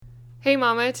Hey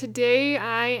Mama, today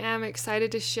I am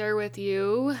excited to share with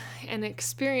you an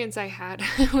experience I had.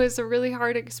 It was a really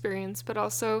hard experience, but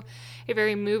also a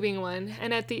very moving one.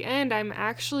 And at the end, I'm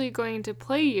actually going to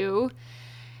play you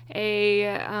a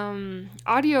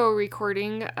audio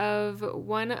recording of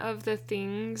one of the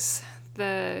things,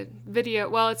 the video.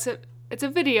 Well, it's a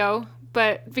video,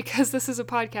 but because this is a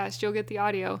podcast, you'll get the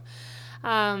audio.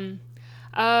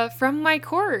 From my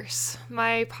course,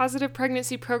 my positive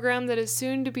pregnancy program that is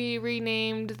soon to be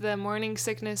renamed the Morning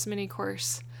Sickness Mini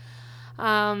Course.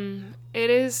 It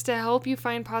is to help you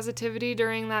find positivity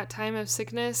during that time of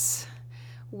sickness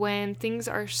when things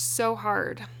are so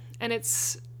hard. And it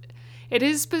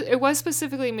was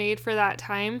specifically made for that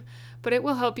time, but it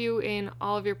will help you in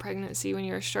all of your pregnancy when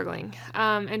you're struggling.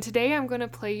 And today I'm going to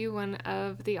play you one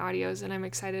of the audios, and I'm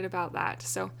excited about that.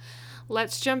 So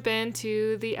let's jump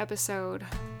into the episode.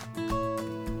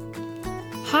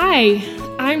 Hi,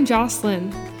 I'm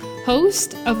Jocelyn,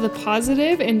 host of the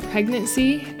Positive in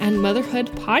Pregnancy and Motherhood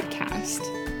podcast.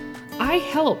 I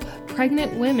help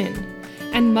pregnant women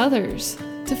and mothers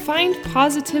to find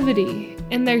positivity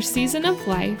in their season of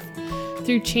life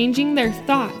through changing their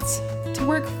thoughts to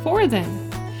work for them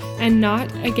and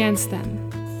not against them.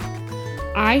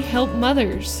 I help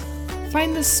mothers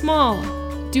find the small,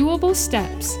 doable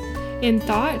steps in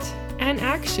thought and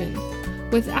action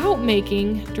without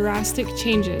making drastic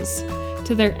changes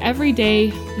to their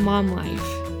everyday mom life.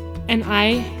 And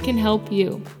I can help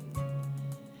you.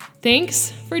 Thanks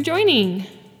for joining.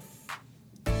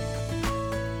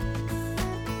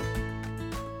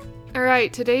 All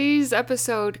right, today's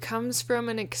episode comes from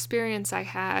an experience I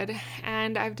had,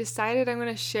 and I've decided I'm going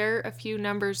to share a few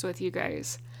numbers with you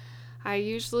guys. I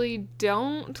usually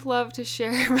don't love to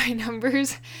share my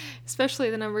numbers,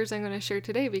 especially the numbers I'm going to share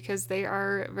today because they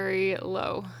are very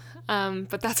low,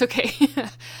 but that's okay.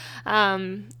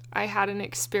 I had an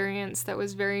experience that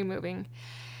was very moving,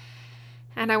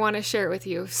 and I want to share it with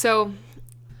you. So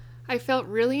I felt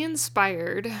really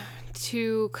inspired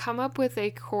to come up with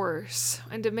a course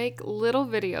and to make little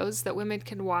videos that women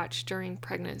can watch during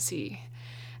pregnancy.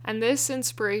 And this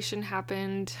inspiration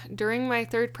happened during my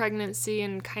third pregnancy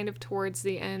and kind of towards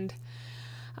the end.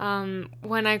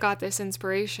 When I got this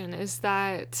inspiration is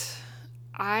that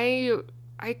I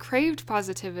craved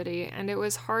positivity, and it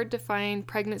was hard to find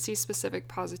pregnancy-specific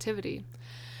positivity.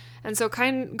 And so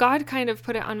God kind of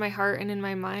put it on my heart and in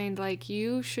my mind, like,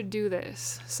 you should do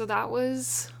this. So that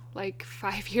was like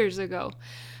 5 years ago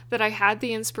that I had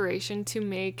the inspiration to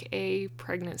make a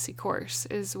pregnancy course,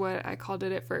 is what I called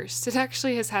it at first. It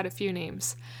actually has had a few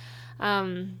names.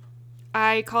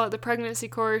 I call it the pregnancy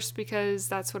course because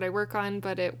that's what I work on,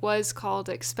 but it was called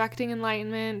Expecting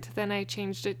Enlightenment. Then I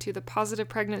changed it to the Positive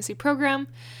Pregnancy Program.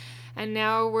 And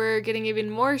now we're getting even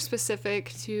more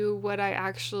specific to what I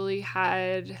actually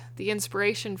had the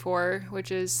inspiration for,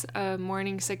 which is a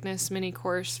Morning Sickness Mini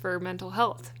Course for mental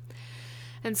health.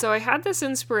 And so I had this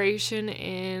inspiration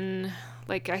in,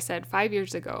 like I said, 5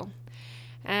 years ago.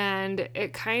 And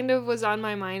it kind of was on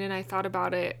my mind, and I thought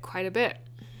about it quite a bit.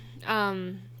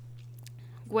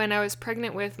 When I was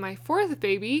pregnant with my fourth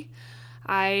baby,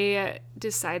 I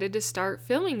decided to start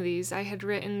filming these. I had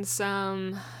written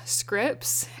some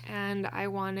scripts, and I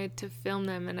wanted to film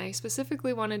them, and I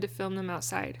specifically wanted to film them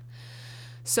outside.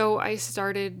 So I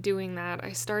started doing that.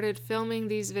 I started filming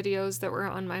these videos that were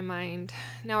on my mind.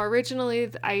 Now,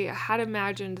 originally, I had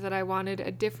imagined that I wanted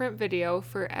a different video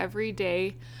for every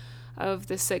day of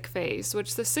the sick phase,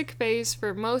 which the sick phase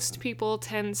for most people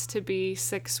tends to be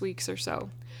 6 weeks or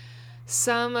so.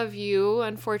 Some of you,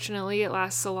 unfortunately, it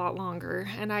lasts a lot longer,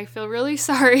 and I feel really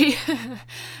sorry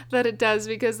that it does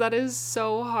because that is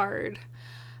so hard.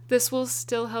 This will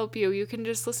still help you. You can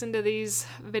just listen to these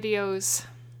videos.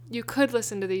 You could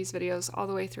listen to these videos all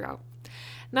the way throughout.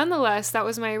 Nonetheless, that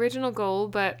was my original goal,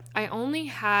 but I only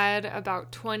had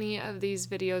about 20 of these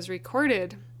videos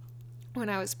recorded when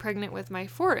I was pregnant with my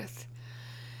fourth.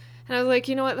 And I was like,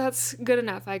 you know what, that's good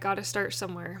enough. I got to start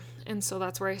somewhere. And so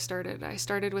that's where I started. I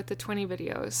started with the 20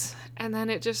 videos. And then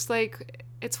it just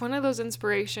it's one of those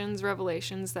inspirations,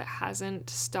 revelations that hasn't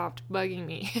stopped bugging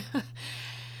me.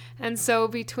 And so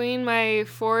between my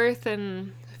fourth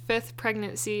and fifth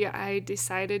pregnancy, I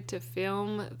decided to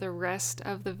film the rest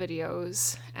of the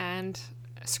videos and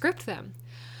script them.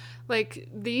 Like,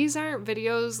 these aren't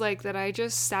videos like that I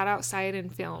just sat outside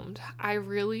and filmed. I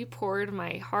really poured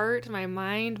my heart, my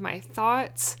mind, my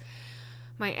thoughts,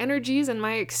 my energies, and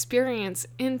my experience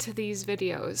into these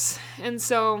videos. And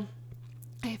so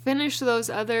I finished those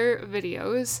other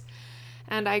videos,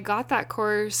 and I got that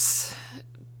course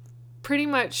pretty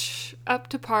much up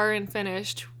to par and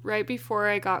finished right before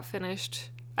I got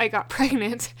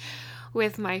pregnant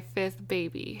with my 5th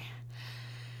baby.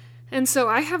 And so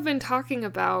I have been talking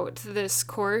about this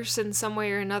course in some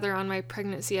way or another on my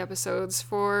pregnancy episodes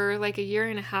for like a year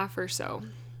and a half or so.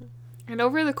 And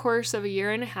over the course of a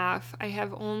year and a half, I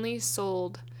have only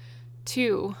sold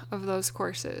 2 of those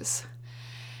courses.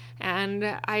 And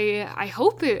I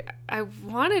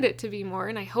wanted it to be more,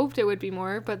 and I hoped it would be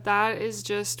more, but that is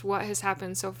just what has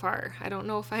happened so far. I don't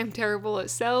know if I'm terrible at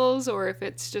sales or if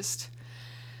it's just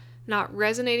not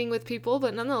resonating with people,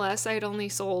 but nonetheless, I have only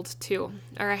sold 2.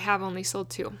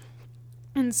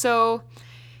 And so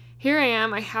here I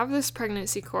am, I have this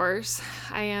pregnancy course.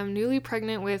 I am newly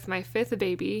pregnant with my 5th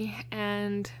baby,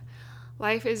 and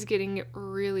life is getting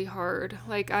really hard.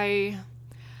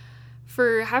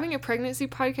 For having a pregnancy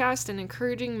podcast and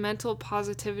encouraging mental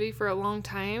positivity for a long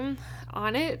time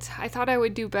on it, I thought I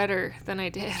would do better than I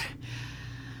did.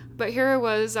 But here I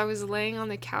was laying on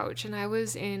the couch and I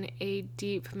was in a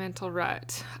deep mental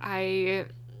rut. I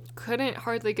couldn't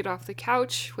hardly get off the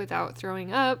couch without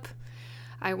throwing up.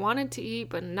 I wanted to eat,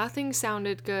 but nothing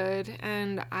sounded good,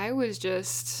 and I was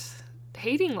just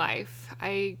hating life.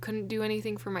 I couldn't do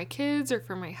anything for my kids or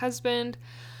for my husband.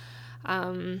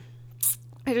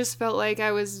 I just felt like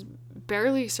I was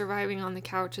barely surviving on the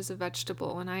couch as a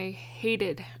vegetable, and I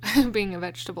hated being a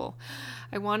vegetable.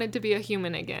 I wanted to be a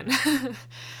human again.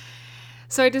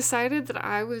 So I decided that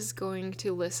I was going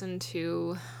to listen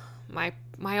to my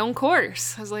own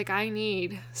course. I was like, I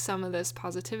need some of this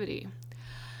positivity.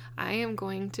 I am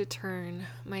going to turn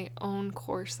my own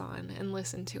course on and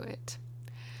listen to it.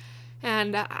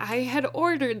 And I had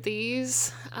ordered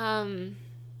these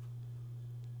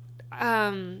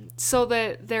so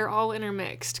that they're all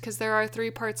intermixed, because there are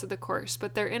 3 parts of the course,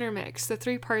 but they're intermixed. The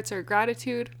 3 parts are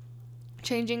gratitude,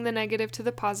 changing the negative to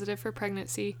the positive for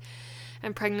pregnancy,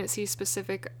 and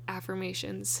pregnancy-specific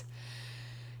affirmations.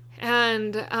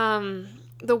 And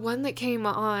the one that came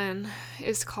on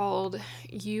is called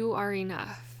You Are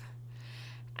Enough.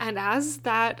 And as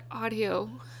that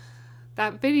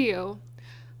video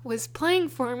was playing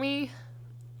for me,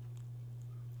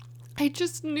 I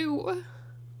just knew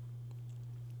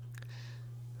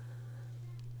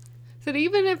that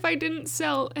even if I didn't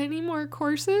sell any more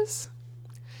courses,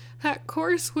 that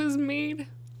course was made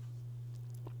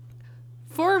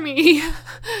for me,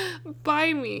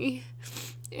 by me,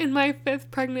 in my 5th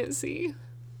pregnancy.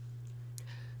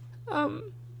 But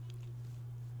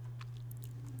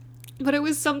it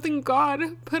was something God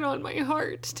put on my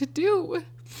heart to do,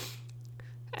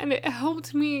 and it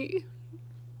helped me.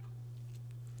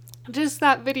 Just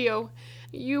that video,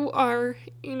 You Are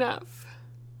Enough.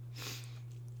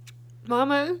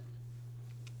 Mama,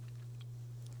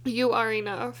 you are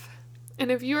enough.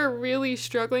 And if you are really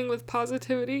struggling with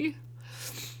positivity,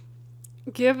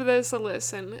 give this a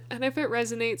listen. And if it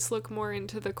resonates, look more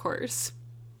into the course.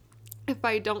 If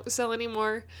I don't sell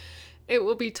anymore, it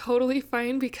will be totally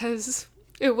fine, because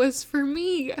it was for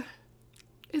me.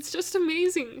 It's just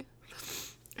amazing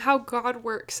how God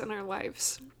works in our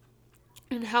lives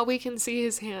and how we can see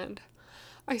His hand.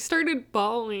 I started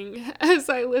bawling as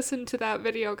I listened to that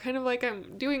video, kind of like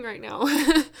I'm doing right now.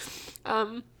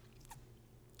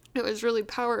 It was really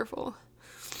powerful.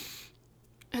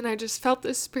 And I just felt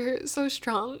the Spirit so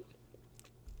strong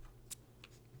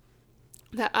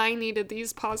that I needed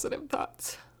these positive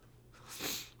thoughts.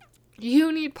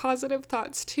 You need positive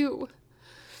thoughts too.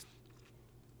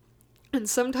 And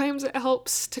sometimes it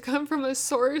helps to come from a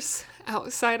source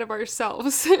outside of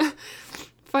ourselves.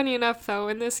 Funny enough, though,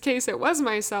 in this case, it was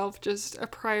myself, just a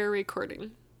prior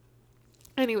recording.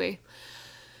 Anyway,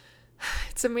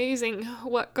 it's amazing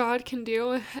what God can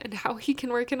do and how He can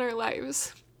work in our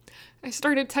lives. I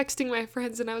started texting my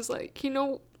friends and I was like,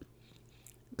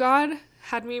 God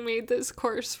had me made this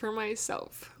course for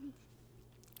myself.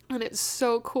 And it's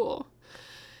so cool.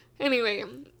 Anyway,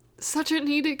 such a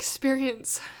neat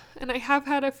experience. And I have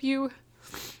had a few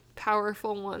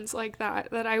powerful ones like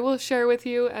that I will share with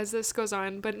you as this goes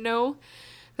on, but know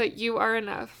that you are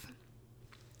enough.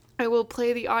 I will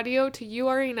play the audio to You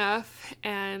Are Enough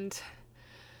and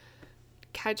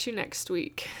catch you next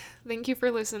week. Thank you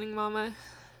for listening, Mama.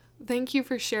 Thank you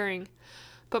for sharing.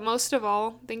 But most of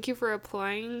all, thank you for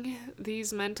applying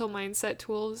these mental mindset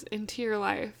tools into your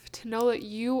life to know that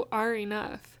you are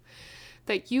enough,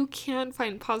 that you can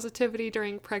find positivity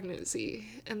during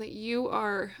pregnancy, and that you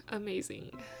are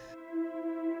amazing.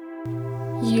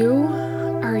 You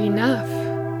are enough.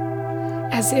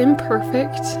 As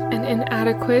imperfect and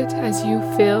inadequate as you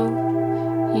feel,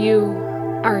 you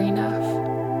are enough.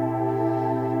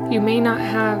 You may not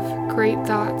have great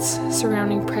thoughts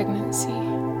surrounding pregnancy.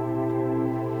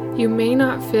 You may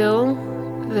not feel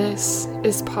this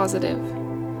is positive,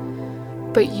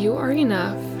 But you are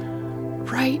enough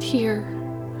right here,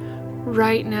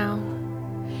 right now,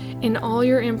 in all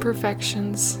your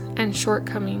imperfections and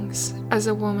shortcomings as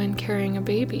a woman carrying a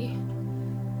baby.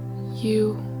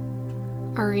 You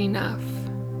are enough.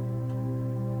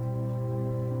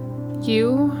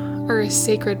 You are a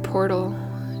sacred portal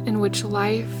in which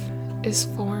life is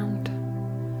formed.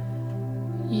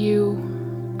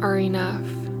 You are enough.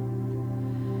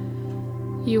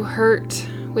 You hurt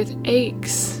with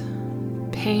aches,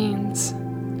 pains,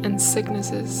 and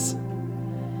sicknesses.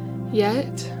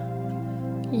 Yet,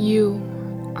 you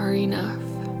are enough.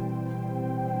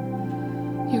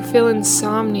 You feel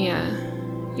insomnia.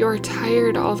 You're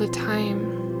tired all the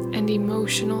time and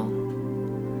emotional.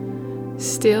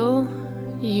 Still,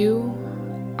 you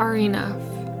are enough.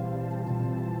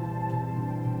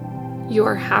 You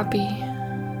are happy.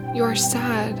 You are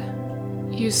sad.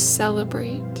 You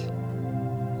celebrate.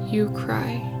 You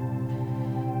cry.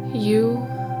 You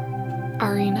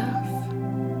are enough.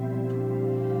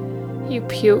 You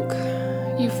puke.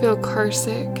 You feel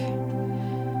carsick.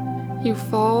 You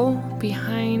fall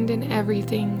behind in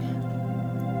everything.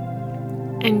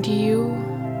 And you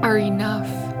are enough.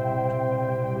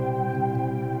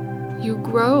 You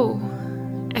grow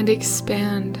and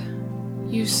expand.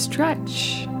 You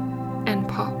stretch and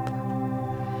pop.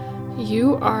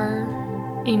 You are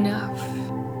enough.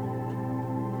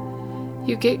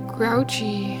 You get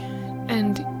grouchy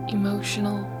and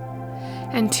emotional,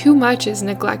 and too much is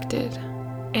neglected,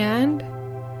 and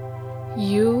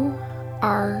you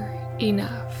are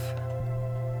enough.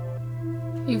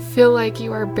 You feel like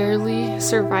you are barely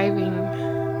surviving,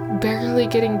 barely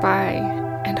getting by,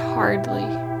 and hardly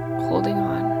holding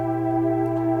on.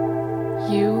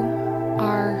 You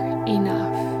are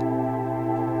enough.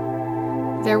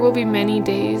 There will be many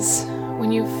days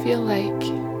when you feel like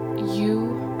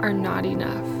you are not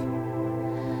enough,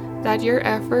 that your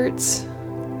efforts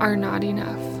are not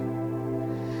enough,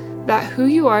 that who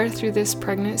you are through this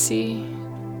pregnancy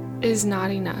is not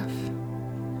enough.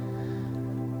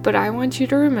 But I want you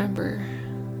to remember,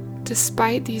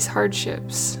 despite these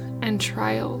hardships and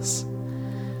trials,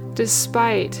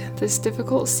 despite this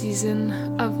difficult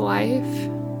season of life,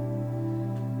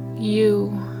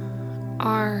 you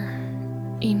are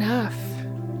enough.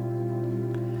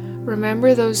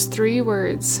 Remember those 3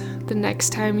 words the next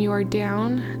time you are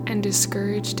down and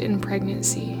discouraged in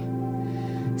pregnancy.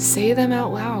 Say them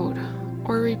out loud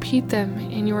or repeat them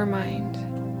in your mind.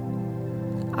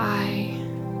 I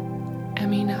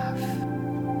am enough.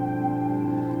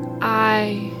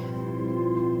 I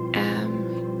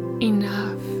am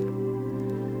enough.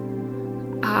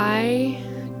 I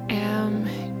am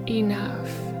enough.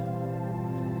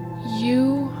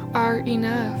 You are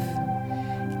enough.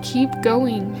 Keep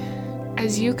going.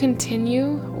 As you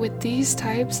continue with these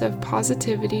types of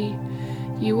positivity,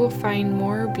 you will find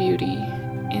more beauty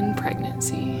in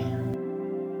pregnancy.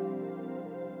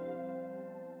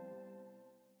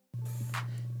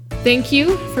 Thank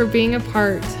you for being a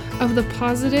part of the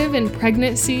Positive in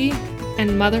Pregnancy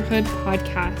and Motherhood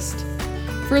podcast,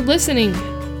 for listening,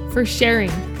 for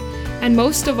sharing, and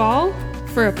most of all,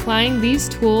 for applying these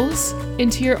tools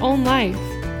into your own life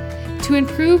to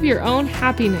improve your own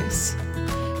happiness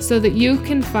so that you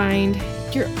can find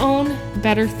your own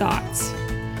better thoughts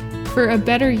for a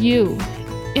better you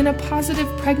in a positive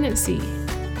pregnancy,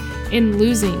 in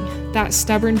losing that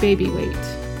stubborn baby weight,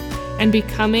 and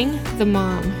becoming the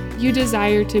mom you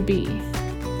desire to be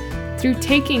through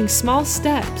taking small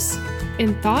steps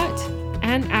in thought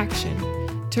and action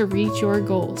to reach your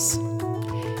goals.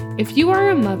 If you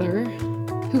are a mother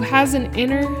who has an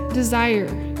inner desire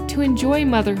to enjoy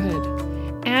motherhood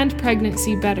and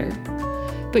pregnancy better,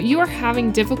 but you are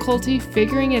having difficulty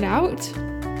figuring it out,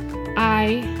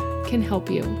 I can help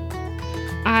you.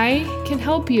 I can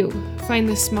help you find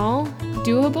the small,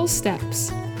 doable steps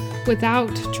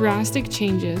without drastic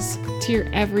changes to your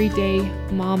everyday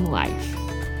mom life.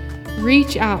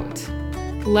 Reach out,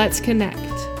 let's connect,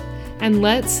 and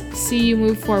let's see you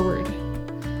move forward.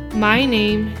 My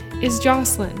name is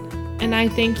Jocelyn, and I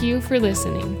thank you for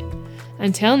listening.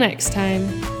 Until next time,